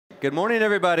Good morning,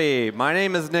 everybody. My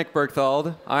name is Nick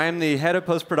Bergthald. I am the head of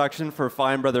post-production for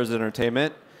Fine Brothers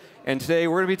Entertainment. And today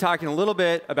we're going to be talking a little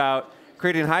bit about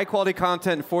creating high-quality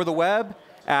content for the web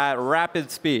at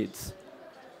rapid speeds.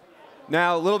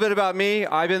 Now, a little bit about me.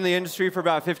 I've been in the industry for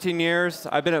about 15 years.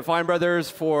 I've been at Fine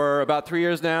Brothers for about 3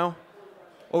 years now.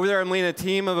 Over there, I'm leading a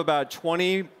team of about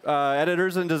 20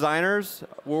 editors and designers.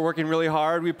 We're working really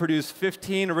hard. We produce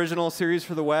 15 original series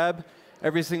for the web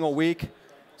every single week.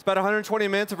 It's about 120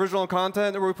 minutes of original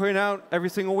content that we're putting out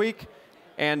every single week.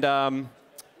 And if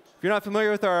you're not familiar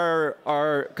with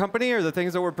our company or the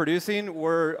things that we're producing,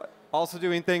 we're also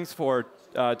doing things for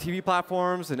TV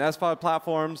platforms and SVOD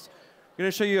platforms. I'm going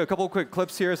to show you a couple quick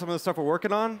clips here of some of the stuff we're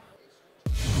working on.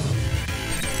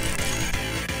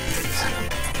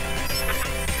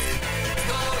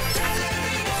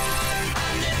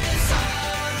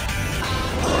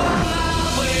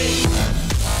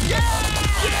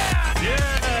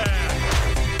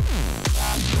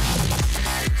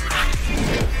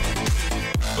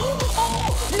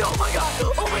 Oh my god!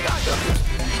 Oh my god!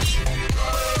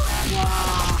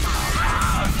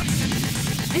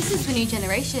 This is the new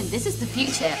generation. This is the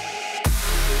future.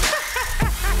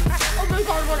 Oh my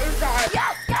god, what is that?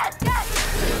 Yes, yes, yes!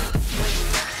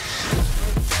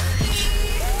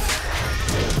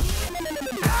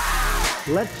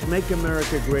 Let's make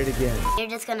America great again. You're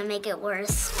just gonna make it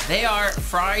worse. They are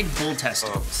fried bull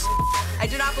testicles. I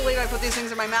do not believe I put these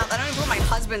things in my mouth. I don't even put my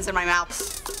husband's in my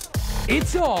mouth.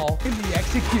 It's all in the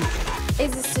execution.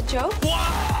 Is this a joke?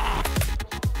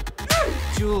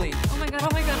 Julie, Oh my god,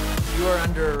 oh my god. you are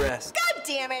under arrest. God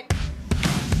damn it!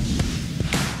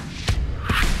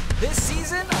 This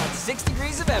season on 6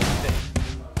 Degrees of Everything.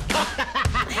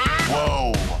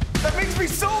 Whoa. That makes me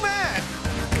so mad.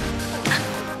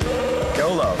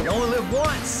 YOLO. You only live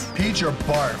once. Peach or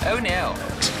barf? Oh no.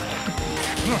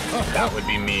 That would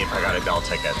be me if I got Adele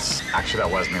tickets. Actually,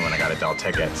 that was me when I got Adele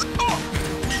tickets.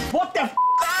 What the f?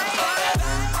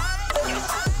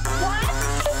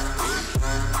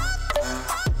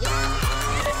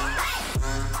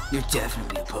 You're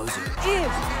definitely a poser.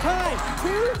 It's time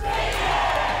to...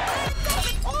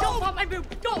 Don't pop my boob!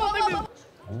 Don't pop my boob!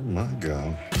 Oh my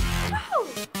god.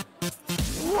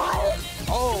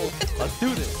 Oh, let's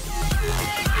do this.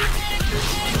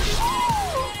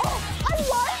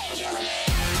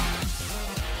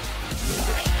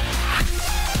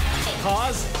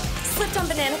 Pause. Slipped on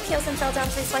banana peels and fell down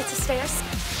 3 flights of stairs.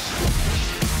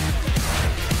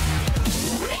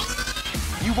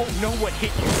 You won't know what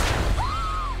hit you.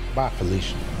 Bye,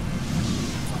 Felicia.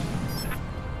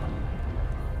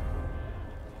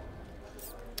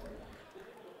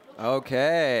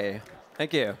 OK.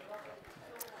 Thank you.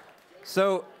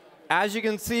 So as you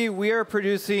can see, we are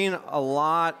producing a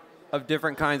lot of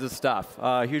different kinds of stuff,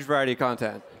 a huge variety of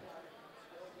content.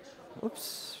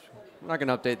 Oops. I'm not going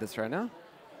to update this right now.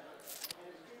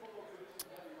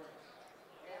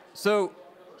 So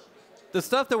the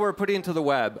stuff that we're putting into the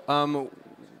web,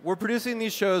 we're producing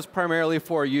these shows primarily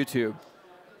for YouTube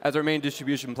as our main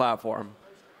distribution platform.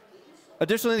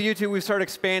 Additionally to YouTube, we've started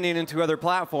expanding into other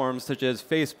platforms such as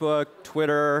Facebook,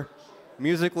 Twitter,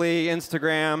 Musical.ly,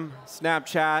 Instagram,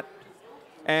 Snapchat.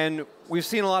 And we've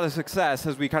seen a lot of success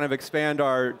as we kind of expand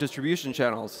our distribution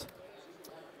channels.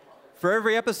 For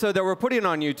every episode that we're putting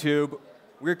on YouTube,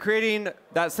 we're creating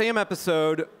that same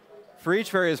episode for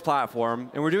each various platform.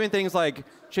 And we're doing things like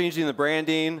changing the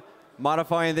branding,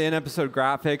 modifying the in-episode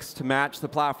graphics to match the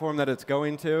platform that it's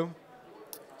going to.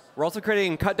 We're also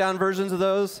creating cut-down versions of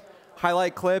those,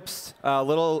 highlight clips,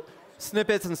 little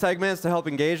snippets and segments to help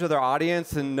engage with our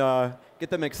audience and get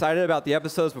them excited about the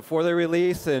episodes before they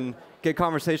release and get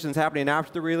conversations happening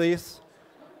after the release.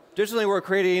 Additionally, we're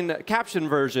creating caption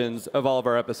versions of all of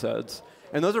our episodes.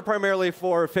 And those are primarily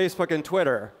for Facebook and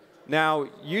Twitter. Now,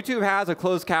 YouTube has a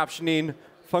closed captioning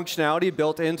functionality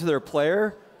built into their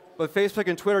player, but Facebook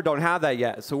and Twitter don't have that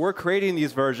yet. So we're creating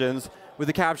these versions with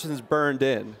the captions burned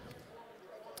in.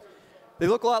 They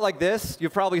look a lot like this. You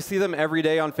probably see them every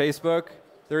day on Facebook.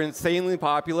 They're insanely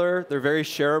popular. They're very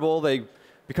shareable. They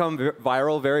become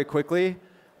viral very quickly.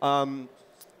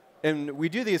 And we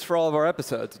do these for all of our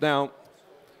episodes. Now,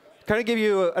 to kind of give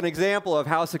you an example of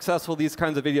how successful these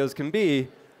kinds of videos can be,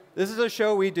 this is a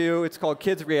show we do. It's called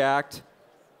Kids React.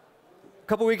 A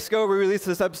couple weeks ago, we released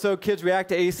this episode, Kids React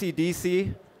to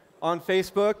AC/DC, on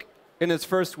Facebook in its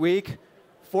first week,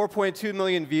 4.2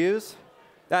 million views.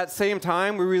 That same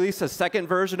time, we released a second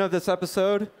version of this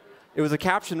episode. It was a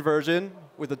captioned version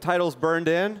with the titles burned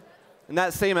in. And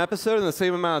that same episode, in the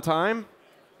same amount of time,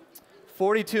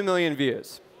 42 million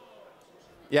views.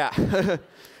 Yeah.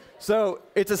 So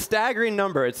it's a staggering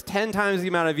number. It's 10 times the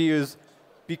amount of views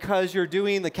because you're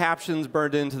doing the captions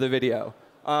burned into the video.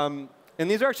 And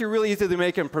these are actually really easy to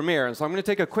make in Premiere. And so I'm going to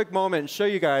take a quick moment and show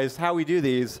you guys how we do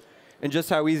these and just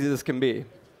how easy this can be.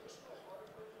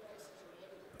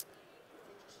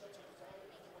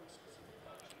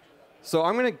 So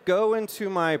I'm going to go into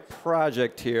my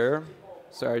project here.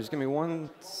 Sorry, just give me 1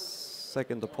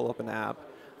 second to pull up an app.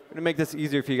 I'm going to make this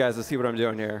easier for you guys to see what I'm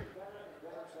doing here.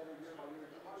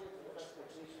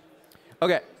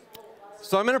 OK.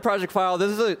 So I'm in a project file.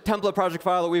 This is a template project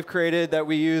file that we've created that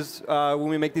we use when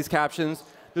we make these captions.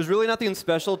 There's really nothing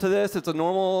special to this. It's a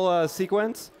normal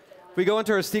sequence. If we go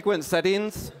into our sequence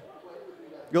settings,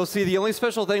 you'll see the only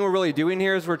special thing we're really doing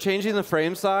here is we're changing the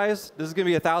frame size. This is going to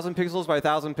be 1,000 pixels by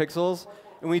 1,000 pixels.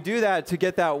 And we do that to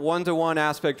get that 1-to-1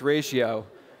 aspect ratio.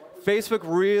 Facebook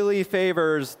really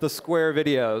favors the square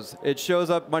videos. It shows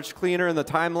up much cleaner in the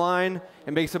timeline.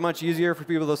 It makes it much easier for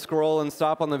people to scroll and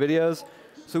stop on the videos.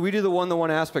 So we do the 1-to-1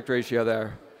 aspect ratio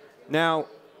there. Now,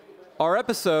 our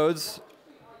episodes,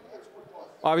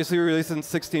 obviously, we release in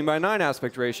 16:9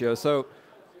 aspect ratio. So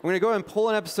I'm going to go ahead and pull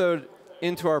an episode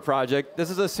into our project. This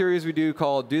is a series we do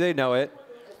called Do They Know It?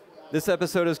 This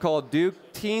episode is called Do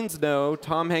Teens Know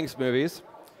Tom Hanks Movies?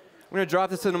 I'm going to drop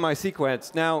this into my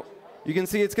sequence. Now, you can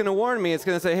see it's going to warn me. It's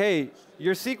going to say, hey,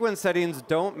 your sequence settings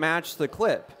don't match the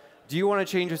clip. Do you want to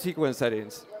change your sequence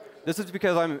settings? This is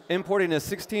because I'm importing a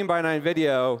 16:9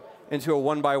 video into a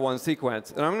 1:1 sequence.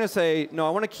 And I'm going to say, no,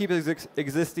 I want to keep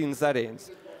existing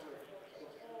settings.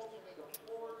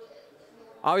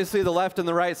 Obviously, the left and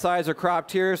the right sides are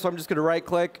cropped here, so I'm just going to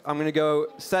right-click. I'm going to go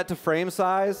set to frame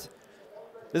size.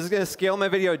 This is going to scale my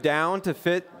video down to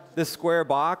fit this square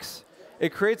box.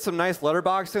 It creates some nice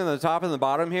letterboxing on the top and the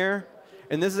bottom here.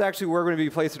 And this is actually where we're going to be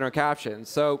placing our captions.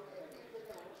 So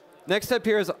next step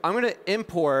here is I'm going to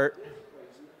import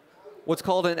what's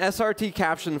called an SRT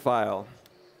caption file.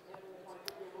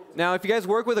 Now, if you guys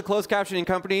work with a closed captioning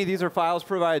company, these are files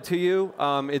provided to you.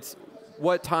 It's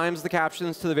what times the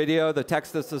captions to the video, the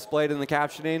text that's displayed in the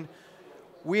captioning.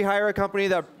 We hire a company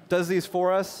that does these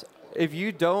for us. If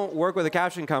you don't work with a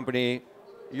caption company,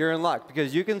 you're in luck,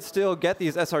 because you can still get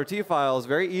these SRT files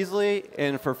very easily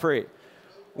and for free.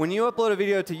 When you upload a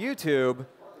video to YouTube,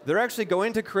 they're actually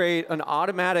going to create an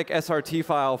automatic SRT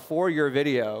file for your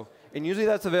video. And usually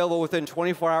that's available within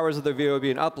 24 hours of the video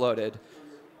being uploaded.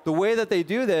 The way that they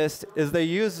do this is they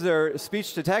use their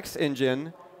speech-to-text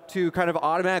engine to kind of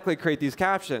automatically create these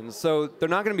captions. So they're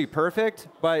not going to be perfect,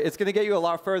 but it's going to get you a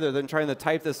lot further than trying to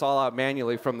type this all out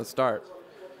manually from the start.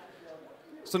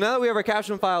 So now that we have our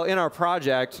caption file in our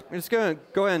project, I'm just going to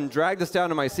go ahead and drag this down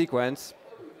to my sequence.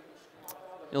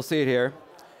 You'll see it here.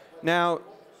 Now,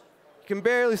 you can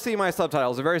barely see my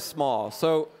subtitles. They're very small.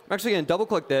 So I'm actually going to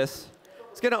double-click this.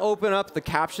 It's going to open up the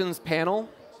captions panel.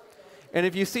 And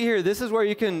if you see here, this is where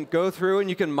you can go through and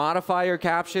you can modify your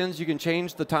captions. You can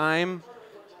change the time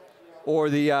or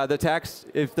the text.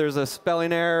 If there's a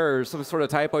spelling error or some sort of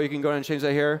typo, you can go ahead and change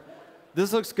that here.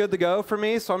 This looks good to go for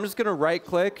me, so I'm just going to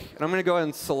right-click, and I'm going to go ahead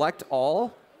and select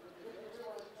all.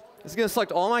 It's going to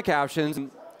select all my captions.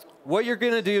 What you're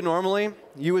going to do normally,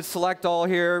 you would select all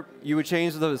here. You would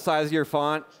change the size of your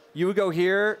font. You would go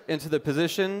here into the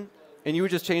position, and you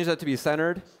would just change that to be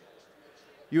centered.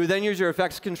 You would then use your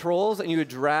effects controls, and you would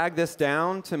drag this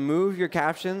down to move your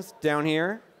captions down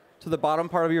here to the bottom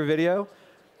part of your video,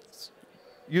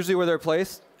 usually where they're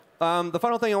placed. The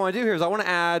final thing I want to do here is I want to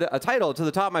add a title to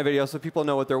the top of my video so people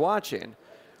know what they're watching.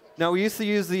 Now, we used to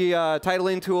use the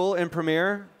titling tool in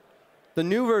Premiere. The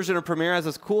new version of Premiere has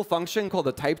this cool function called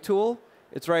the type tool.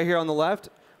 It's right here on the left.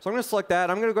 So I'm going to select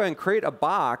that. I'm going to go ahead and create a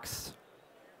box.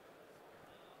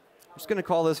 I'm just going to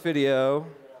call this video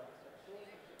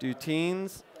Do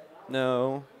Teens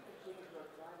Know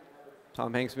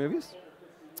Tom Hanks Movies?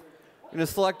 I'm going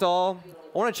to select all.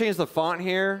 I want to change the font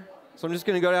here. So I'm just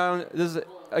going to go down. This is,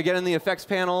 again, in the effects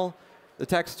panel, the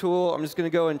text tool. I'm just going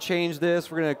to go and change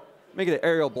this. We're going to make it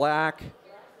Arial black.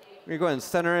 I'm going to go ahead and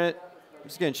center it. I'm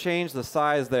just going to change the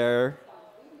size there,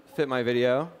 fit my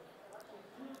video.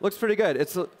 Looks pretty good.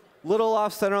 It's a little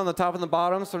off center on the top and the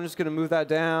bottom, so I'm just going to move that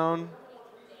down.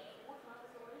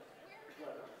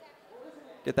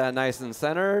 Get that nice and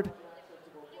centered.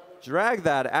 Drag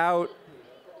that out.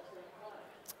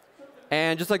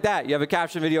 And just like that, you have a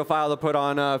caption video file to put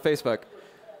on Facebook.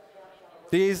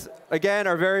 These, again,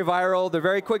 are very viral. They're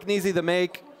very quick and easy to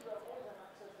make.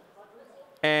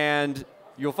 And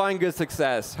you'll find good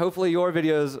success. Hopefully, your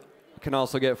videos can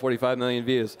also get 45 million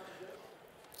views.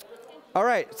 All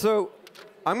right, so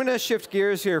I'm going to shift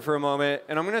gears here for a moment,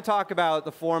 and I'm going to talk about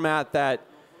the format that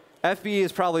FB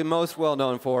is probably most well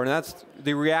known for, and that's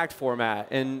the React format.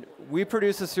 And we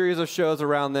produce a series of shows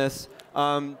around this.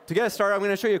 To get us started, I'm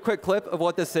going to show you a quick clip of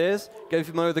what this is, get you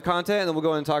familiar with the content, and then we'll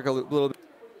go and talk a little bit.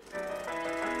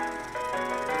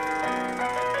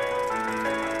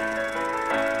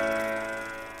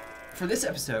 For this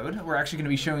episode, we're actually going to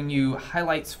be showing you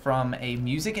highlights from a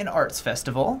music and arts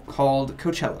festival called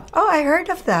Coachella. Oh, I heard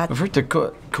of that. I've heard the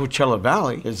Coachella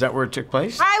Valley. Is that where it took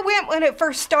place? I went when it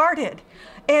first started,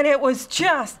 and it was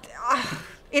just...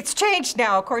 it's changed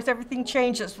now. Of course, everything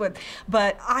changes with...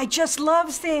 But I just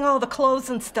love seeing all the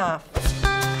clothes and stuff.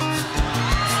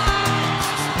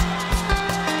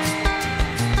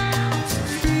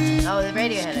 Oh, the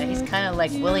Radiohead. He's kind of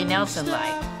like Willie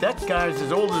Nelson-like. That guy's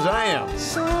as old as I am.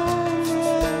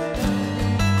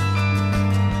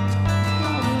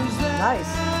 Nice.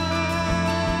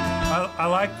 I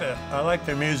like that. I like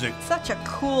their music. Such a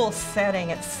cool setting.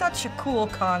 It's such a cool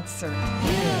concert.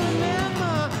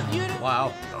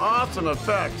 Wow. Awesome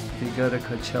effects. If you go to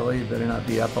Coachella, you better not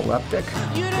be epileptic.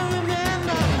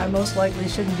 I most likely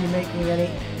shouldn't be making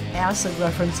any acid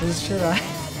references, should I?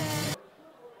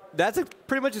 That's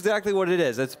pretty much exactly what it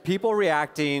is. It's people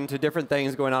reacting to different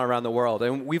things going on around the world.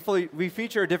 And we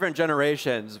feature different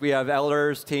generations. We have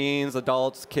elders, teens,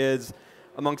 adults, kids,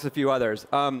 amongst a few others.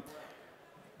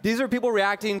 These are people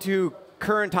reacting to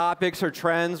current topics or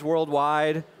trends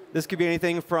worldwide. This could be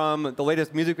anything from the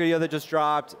latest music video that just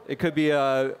dropped. It could be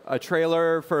a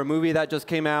trailer for a movie that just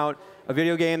came out, a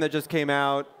video game that just came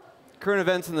out, current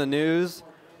events in the news,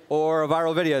 or a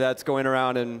viral video that's going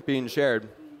around and being shared.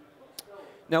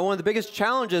 Now, one of the biggest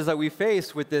challenges that we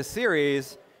face with this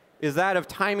series is that of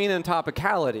timing and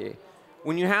topicality.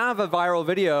 When you have a viral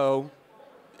video,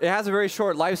 it has a very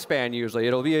short lifespan usually.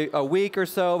 It'll be a week or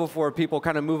so before people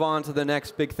kind of move on to the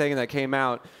next big thing that came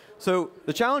out. So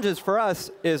the challenges for us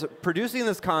is producing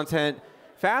this content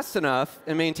fast enough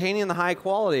and maintaining the high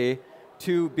quality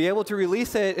to be able to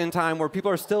release it in time where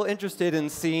people are still interested in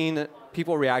seeing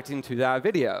people reacting to that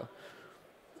video.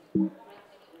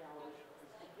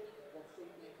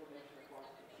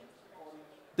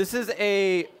 This is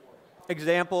an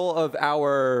example of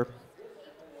our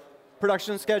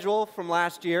production schedule from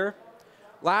last year.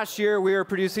 Last year, we were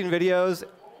producing videos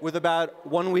with about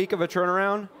 1 week of a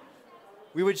turnaround.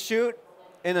 We would shoot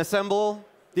and assemble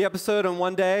the episode on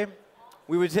one day.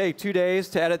 We would take 2 days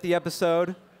to edit the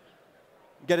episode,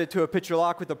 get it to a picture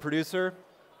lock with the producer.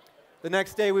 The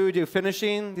next day, we would do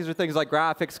finishing. These are things like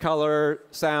graphics, color,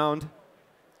 sound.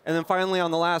 And then finally,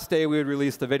 on the last day, we would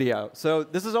release the video. So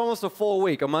this is almost a full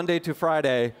week, a Monday to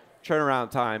Friday turnaround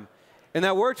time. And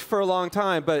that worked for a long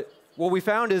time, but what we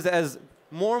found is as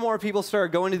more and more people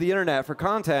started going to the internet for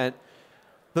content,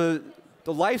 the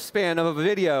lifespan of a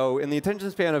video and the attention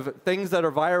span of things that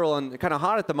are viral and kind of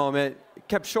hot at the moment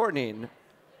kept shortening.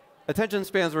 Attention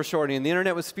spans were shortening. The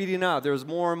internet was speeding up. There was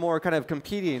more and more kind of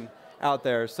competing out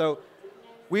there. So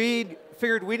we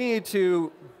figured we needed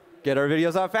to get our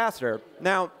videos out faster.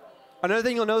 Now, another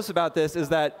thing you'll notice about this is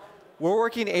that we're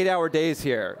working 8-hour days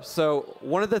here. So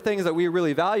one of the things that we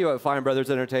really value at Fine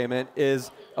Brothers Entertainment is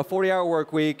a 40-hour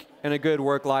work week and a good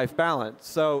work-life balance.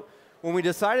 So when we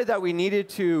decided that we needed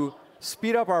to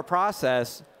speed up our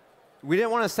process, we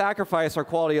didn't want to sacrifice our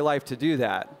quality of life to do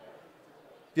that.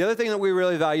 The other thing that we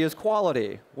really value is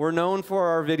quality. We're known for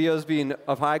our videos being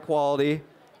of high quality,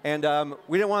 and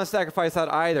we didn't want to sacrifice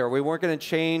that either. We weren't going to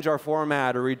change our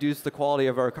format or reduce the quality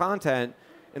of our content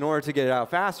in order to get it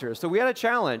out faster. So we had a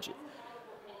challenge.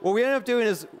 What we ended up doing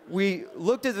is we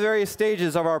looked at the various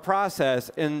stages of our process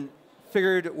and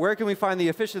figured, where can we find the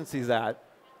efficiencies at?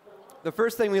 The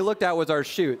first thing we looked at was our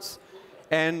shoots.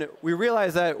 And we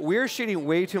realized that we're shooting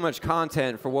way too much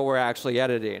content for what we're actually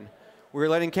editing. We're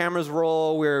letting cameras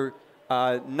roll. We're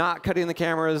not cutting the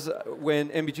cameras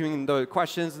when in between the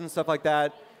questions and stuff like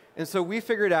that. And so we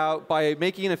figured out by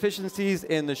making efficiencies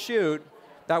in the shoot,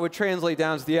 that would translate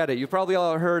down to the edit. You've probably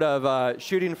all heard of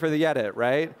shooting for the edit,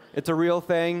 right? It's a real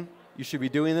thing. You should be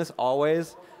doing this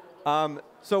always.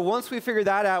 So once we figured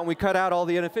that out and we cut out all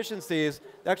the inefficiencies,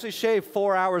 it actually shaved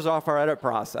 4 hours off our edit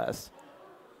process.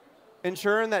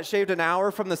 Ensuring that shaved an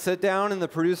hour from the sit down and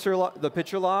the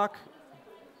picture lock.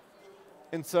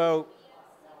 And so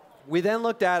we then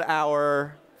looked at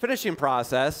our finishing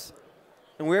process,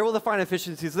 and we were able to find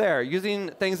efficiencies there using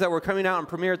things that were coming out in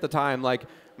Premiere at the time, like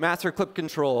master clip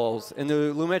controls and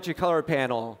the Lumetri color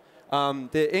panel,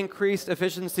 the increased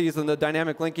efficiencies in the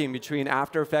dynamic linking between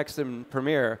After Effects and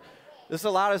Premiere. This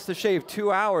allowed us to shave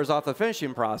 2 hours off the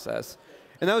finishing process.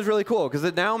 And that was really cool, because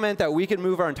it now meant that we could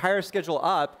move our entire schedule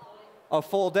up a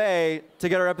full day to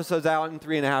get our episodes out in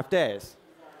 3.5 days.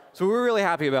 So we were really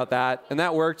happy about that, and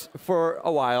that worked for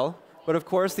a while. But of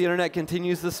course, the internet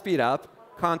continues to speed up.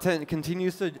 Content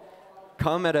continues to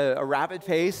come at a rapid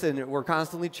pace, and we're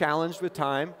constantly challenged with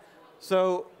time.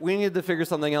 So we needed to figure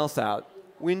something else out.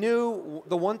 We knew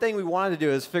the one thing we wanted to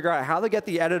do is figure out how to get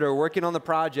the editor working on the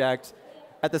project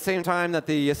at the same time that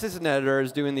the assistant editor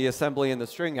is doing the assembly and the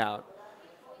string out.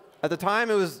 At the time,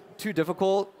 it was too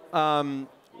difficult.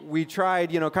 We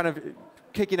tried, kind of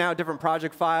kicking out different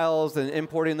project files and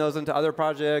importing those into other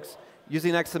projects,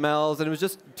 using XMLs, and it was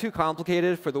just too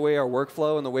complicated for the way our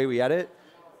workflow and the way we edit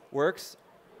works.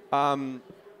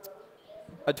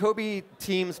 Adobe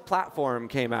Teams platform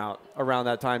came out around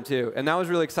that time too, and that was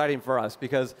really exciting for us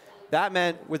because that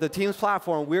meant with the Teams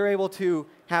platform, we were able to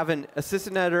have an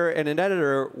assistant editor and an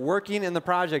editor working in the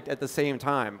project at the same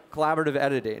time, collaborative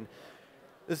editing.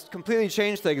 This completely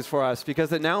changed things for us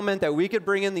because it now meant that we could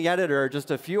bring in the editor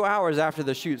just a few hours after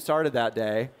the shoot started that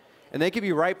day, and they could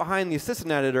be right behind the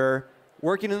assistant editor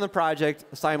working in the project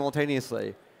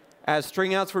simultaneously. As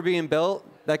string outs were being built,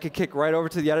 that could kick right over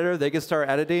to the editor. They could start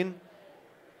editing.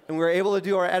 And we were able to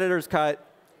do our editor's cut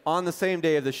on the same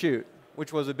day of the shoot,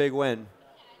 which was a big win.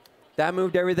 That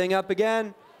moved everything up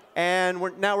again, and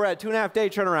now we're at 2.5-day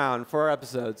turnaround for our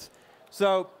episodes.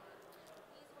 So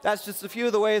that's just a few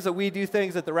of the ways that we do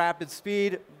things at the rapid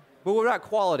speed. But what about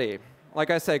quality?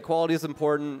 Like I said, quality is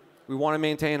important. We want to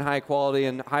maintain high quality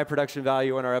and high production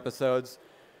value in our episodes.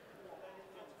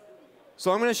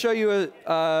 So I'm going to show you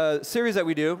a series that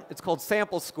we do. It's called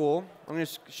Sample School. I'm going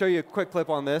to show you a quick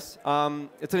clip on this.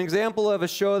 It's an example of a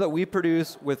show that we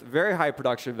produce with very high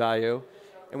production value,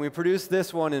 and we produce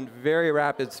this one in very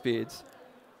rapid speeds.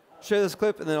 Show this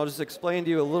clip, and then I'll just explain to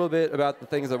you a little bit about the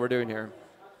things that we're doing here.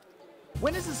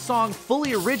 When is a song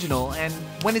fully original, and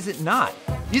when is it not?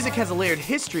 Music has a layered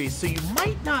history, so you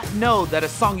might not know that a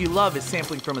song you love is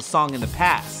sampling from a song in the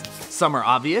past. Some are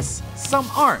obvious, some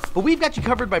aren't, but we've got you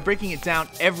covered by breaking it down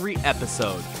every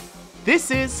episode. This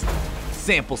is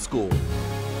Sample School.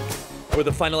 For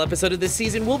the final episode of this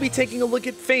season, we'll be taking a look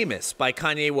at Famous by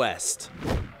Kanye West.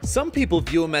 Some people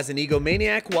view him as an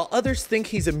egomaniac, while others think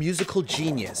he's a musical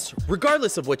genius.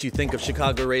 Regardless of what you think of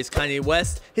Chicago-raised Kanye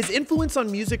West, his influence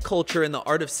on music culture and the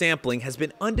art of sampling has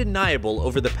been undeniable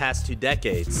over the past 2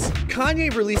 decades.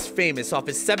 Kanye released Famous off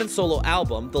his 7th solo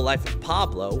album, The Life of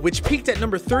Pablo, which peaked at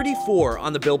number 34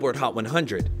 on the Billboard Hot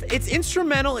 100. Its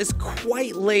instrumental is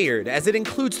quite layered, as it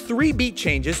includes 3 beat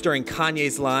changes during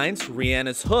Kanye's lines,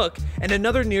 Rihanna's hook, and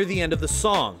another near the end of the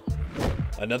song.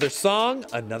 Another song,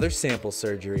 another sample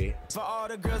surgery. For all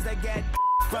the girls that get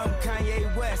from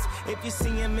Kanye West, if you see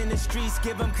him in the streets,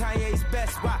 give him Kanye's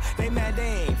best. Why? They mad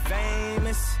they ain't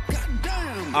famous.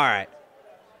 Goddamn.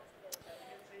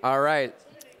 All right.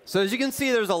 So as you can see,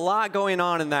 there's a lot going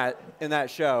on in that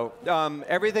show.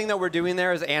 Everything that we're doing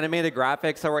there is animated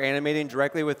graphics that we're animating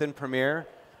directly within Premiere.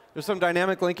 There's some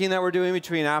dynamic linking that we're doing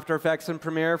between After Effects and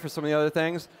Premiere for some of the other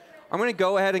things. I'm going to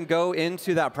go ahead and go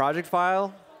into that project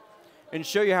file and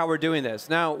show you how we're doing this.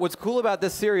 Now, what's cool about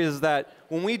this series is that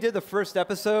when we did the first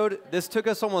episode, this took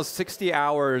us almost 60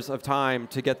 hours of time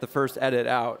to get the first edit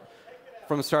out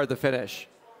from start to finish.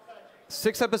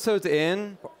 6 episodes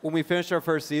in, when we finished our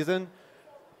first season,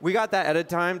 we got that edit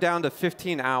time down to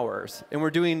 15 hours. And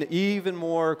we're doing even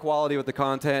more quality with the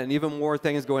content and even more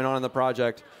things going on in the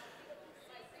project.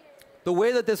 The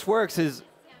way that this works is,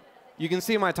 you can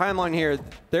see my timeline here,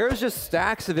 there's just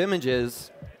stacks of images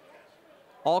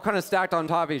all kind of stacked on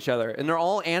top of each other, and they're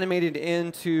all animated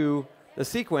into the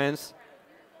sequence.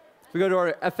 If we go to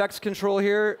our FX control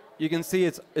here, you can see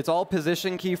it's all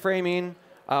position keyframing.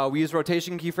 We use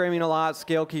rotation keyframing a lot,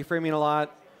 scale keyframing a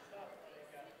lot.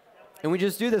 And we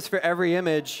just do this for every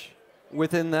image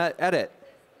within that edit.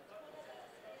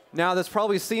 Now, this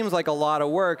probably seems like a lot of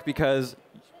work because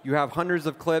you have hundreds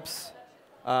of clips.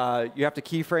 You have to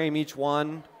keyframe each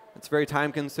one. It's very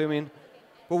time consuming.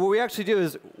 But what we actually do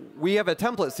is we have a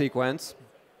template sequence.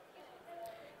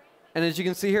 And as you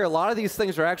can see here, a lot of these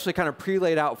things are actually kind of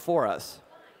pre-laid out for us.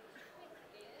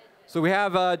 So we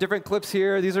have different clips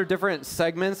here. These are different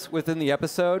segments within the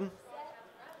episode.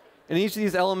 And each of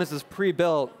these elements is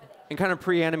pre-built and kind of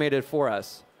pre-animated for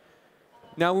us.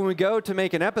 Now, when we go to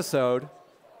make an episode,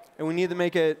 and we need to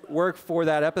make it work for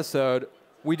that episode,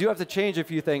 we do have to change a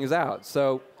few things out.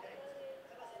 So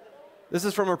this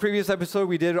is from a previous episode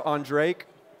we did on Drake.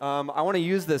 I want to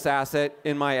use this asset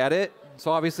in my edit,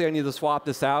 so obviously I need to swap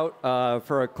this out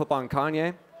for a clip on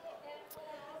Kanye.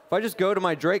 If I just go to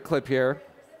my Drake clip here,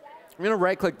 I'm going to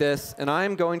right-click this, and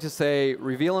I'm going to say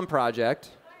Reveal in Project.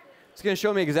 It's going to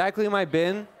show me exactly my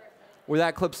bin where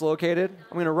that clip's located.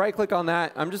 I'm going to right-click on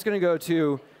that. I'm just going to go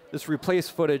to this Replace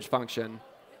Footage function.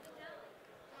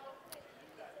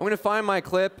 I'm going to find my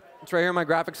clip. It's right here in my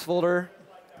graphics folder.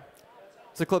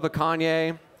 It's a clip of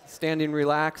Kanye standing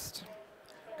relaxed.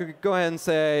 I'm go ahead and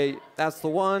say, that's the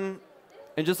one.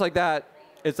 And just like that,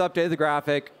 it's updated the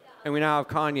graphic, and we now have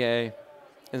Kanye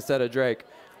instead of Drake.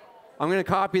 I'm going to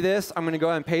copy this. I'm going to go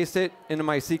ahead and paste it into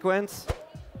my sequence.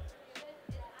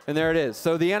 And there it is.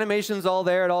 So the animation's all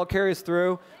there. It all carries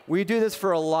through. We do this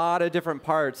for a lot of different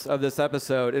parts of this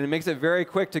episode, and it makes it very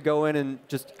quick to go in and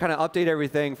just kind of update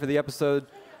everything for the episode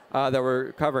that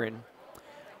we're covering.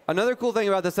 Another cool thing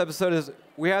about this episode is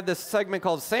we have this segment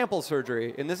called Sample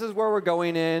Surgery, and this is where we're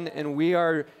going in and we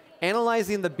are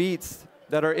analyzing the beats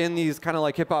that are in these kind of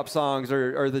like hip-hop songs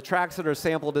or the tracks that are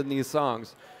sampled in these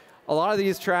songs. A lot of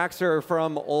these tracks are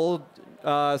from old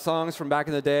songs from back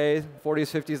in the day,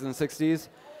 40s, 50s, and 60s.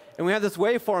 And we have this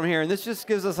waveform here, and this just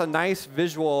gives us a nice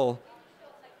visual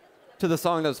to the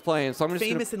song that's playing. So I'm just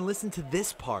famous and listen to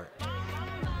this part.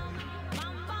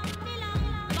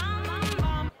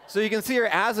 So you can see here,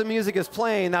 as the music is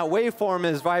playing, that waveform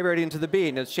is vibrating to the beat,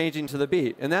 and it's changing to the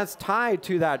beat. And that's tied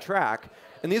to that track.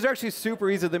 And these are actually super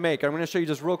easy to make. I'm going to show you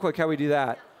just real quick how we do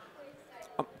that.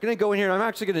 I'm going to go in here, and I'm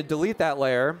actually going to delete that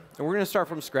layer, and we're going to start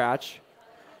from scratch.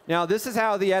 Now, this is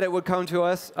how the edit would come to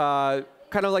us, kind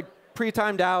of like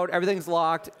pre-timed out, everything's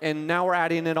locked, and now we're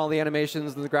adding in all the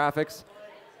animations and the graphics.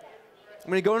 I'm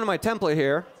going to go into my template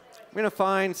here. I'm going to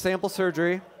find Sample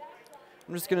Surgery.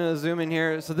 I'm just going to zoom in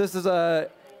here. So this is a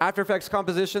After Effects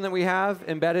composition that we have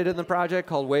embedded in the project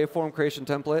called Waveform Creation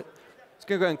Template. Just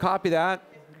going to go ahead and copy that,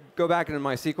 go back into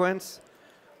my sequence.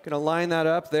 Going to line that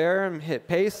up there and hit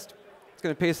paste. It's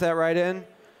going to paste that right in.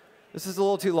 This is a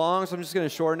little too long, so I'm just going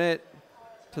to shorten it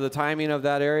to the timing of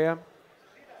that area.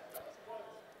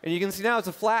 And you can see now it's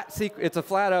a flat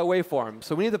waveform.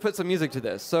 So we need to put some music to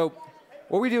this. So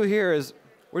what we do here is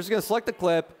we're just going to select the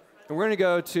clip, and we're going to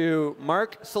go to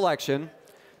Mark Selection.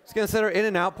 It's going to set our in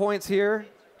and out points here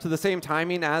to the same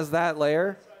timing as that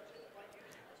layer.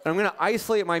 And I'm going to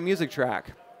isolate my music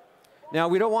track. Now,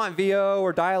 we don't want VO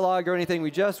or dialogue or anything. We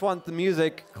just want the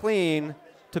music clean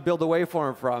to build the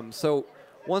waveform from. So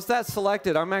once that's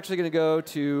selected, I'm actually going to go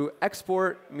to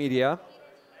Export Media.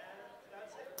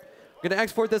 I'm going to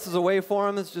export this as a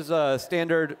waveform. This is just a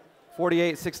standard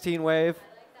 4816 wave.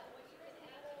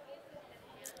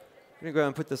 I'm going to go ahead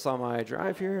and put this on my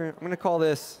drive here. I'm going to call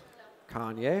this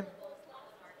Kanye.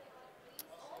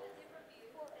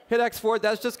 Hit export.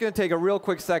 That's just going to take a real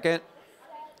quick second.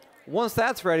 Once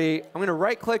that's ready, I'm going to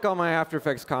right-click on my After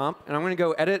Effects comp, and I'm going to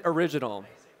go Edit Original.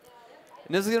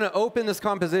 And this is going to open this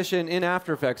composition in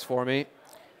After Effects for me.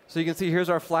 So you can see here's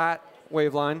our flat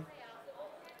wave line.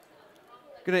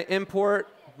 I'm going to import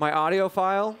my audio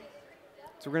file.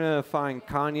 So we're going to find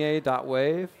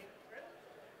Kanye.wave.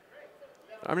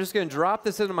 I'm just going to drop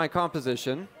this into my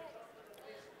composition.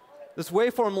 This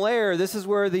waveform layer, this is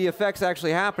where the effect's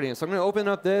actually happening. So I'm going to open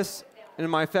up this in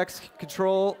my effects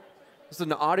control. This is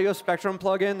an audio spectrum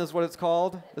plugin. This is what it's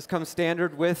called. This comes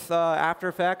standard with After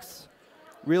Effects.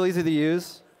 Real easy to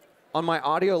use. On my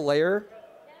audio layer,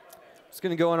 I'm just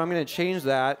going to go and I'm going to change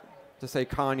that to say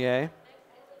Kanye.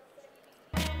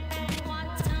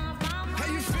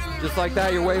 Just like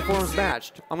that, your waveform's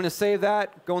matched. I'm going to save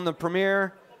that, go in the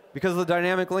Premiere. Because of the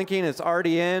dynamic linking, it's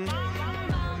already in.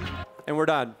 And we're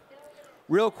done.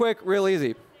 Real quick, real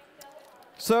easy.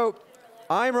 So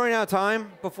I'm running out of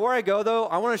time. Before I go, though,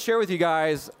 I want to share with you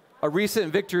guys a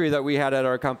recent victory that we had at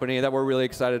our company that we're really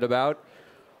excited about.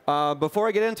 Before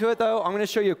I get into it, though, I'm going to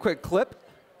show you a quick clip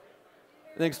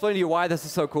and explain to you why this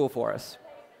is so cool for us.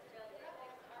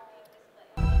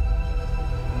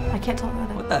 I can't tell about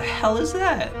it. What the hell is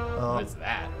that? What is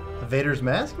that? Vader's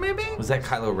mask, maybe? Was that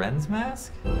Kylo Ren's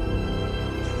mask?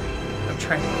 I'm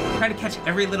trying to catch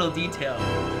every little detail.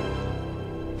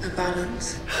 The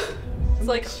balance. It's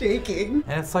like shaking.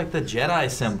 And it's like the Jedi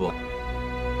symbol.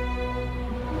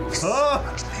 Oh!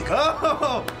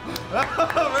 Oh!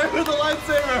 Right with the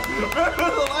lightsaber! Right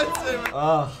with the lightsaber!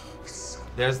 Oh.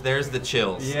 There's the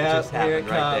chills. Yeah, it just happened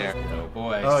right there. Oh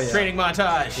boy. Oh, yeah. Training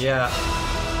montage. Yeah.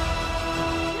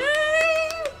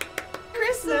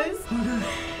 Christmas.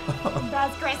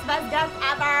 Best Christmas gift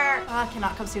ever. I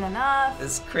cannot come soon enough.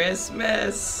 It's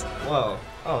Christmas. Whoa.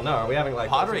 Oh no, are we having like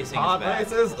pod racing? Pod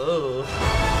races? Ugh.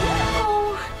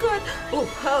 Oh, good. Oh,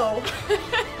 ho.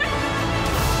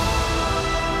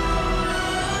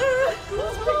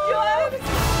 Oh my God.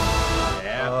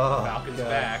 Yeah, Oh, Falcon's God.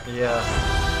 back. Yeah.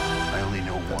 I only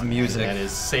know one. Music. And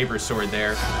his saber sword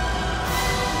there.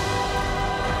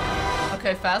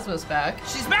 Okay, Phasma's back.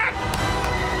 She's back!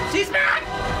 She's back!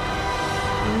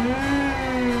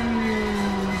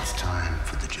 It's time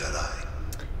for the Jedi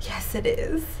Yes, it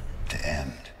is. to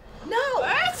end. No.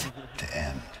 What? To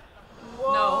end.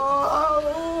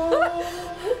 No.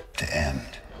 To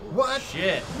end. What?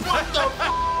 Shit. What the?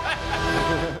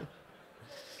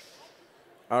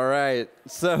 right.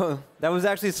 So that was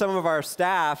actually some of our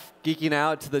staff geeking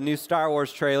out to the new Star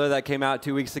Wars trailer that came out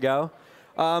 2 weeks ago.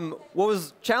 What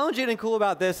was challenging and cool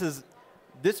about this is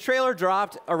this trailer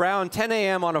dropped around 10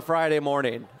 a.m. on a Friday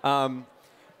morning.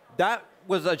 That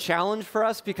was a challenge for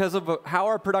us because of how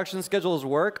our production schedules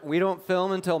work. We don't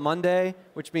film until Monday,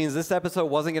 which means this episode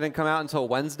wasn't going to come out until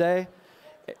Wednesday.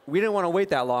 We didn't want to wait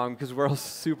that long because we're all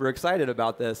super excited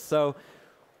about this. So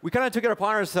we kind of took it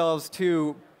upon ourselves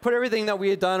to put everything that we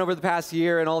had done over the past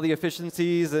year and all the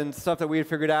efficiencies and stuff that we had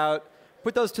figured out,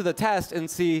 put those to the test and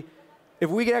see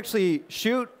if we could actually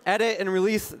shoot, edit, and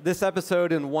release this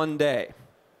episode in one day.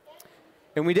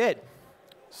 And we did.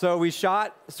 So we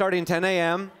shot starting 10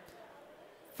 a.m.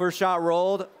 First shot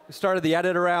rolled. We started the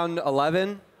edit around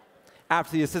 11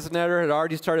 after the assistant editor had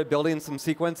already started building some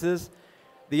sequences.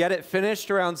 The edit finished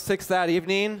around 6 that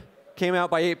evening, came out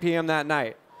by 8 p.m. that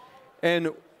night.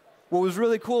 And what was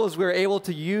really cool is we were able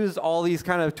to use all these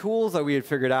kind of tools that we had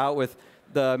figured out with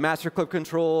the master clip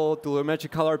control, the lumetri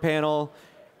color panel,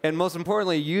 and most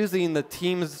importantly, using the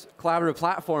Teams collaborative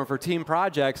platform for team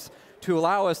projects to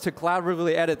allow us to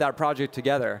collaboratively edit that project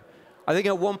together. I think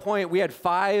at one point we had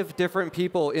 5 different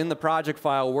people in the project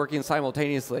file working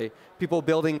simultaneously. People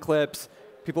building clips,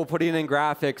 people putting in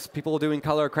graphics, people doing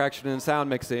color correction and sound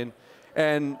mixing.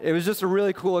 And it was just a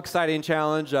really cool, exciting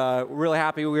challenge. We're really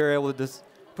happy we were able to just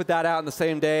put that out in the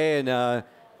same day and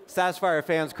satisfy our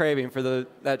fans' craving for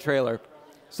that trailer.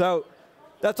 So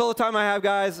that's all the time I have,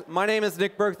 guys. My name is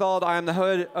Nick Bergthold. I am the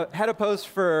head of post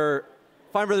for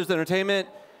Fine Brothers Entertainment.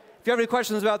 If you have any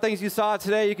questions about things you saw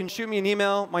today, you can shoot me an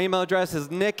email. My email address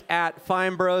is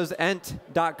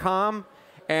nick@finebrosent.com.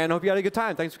 And I hope you had a good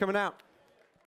time. Thanks for coming out.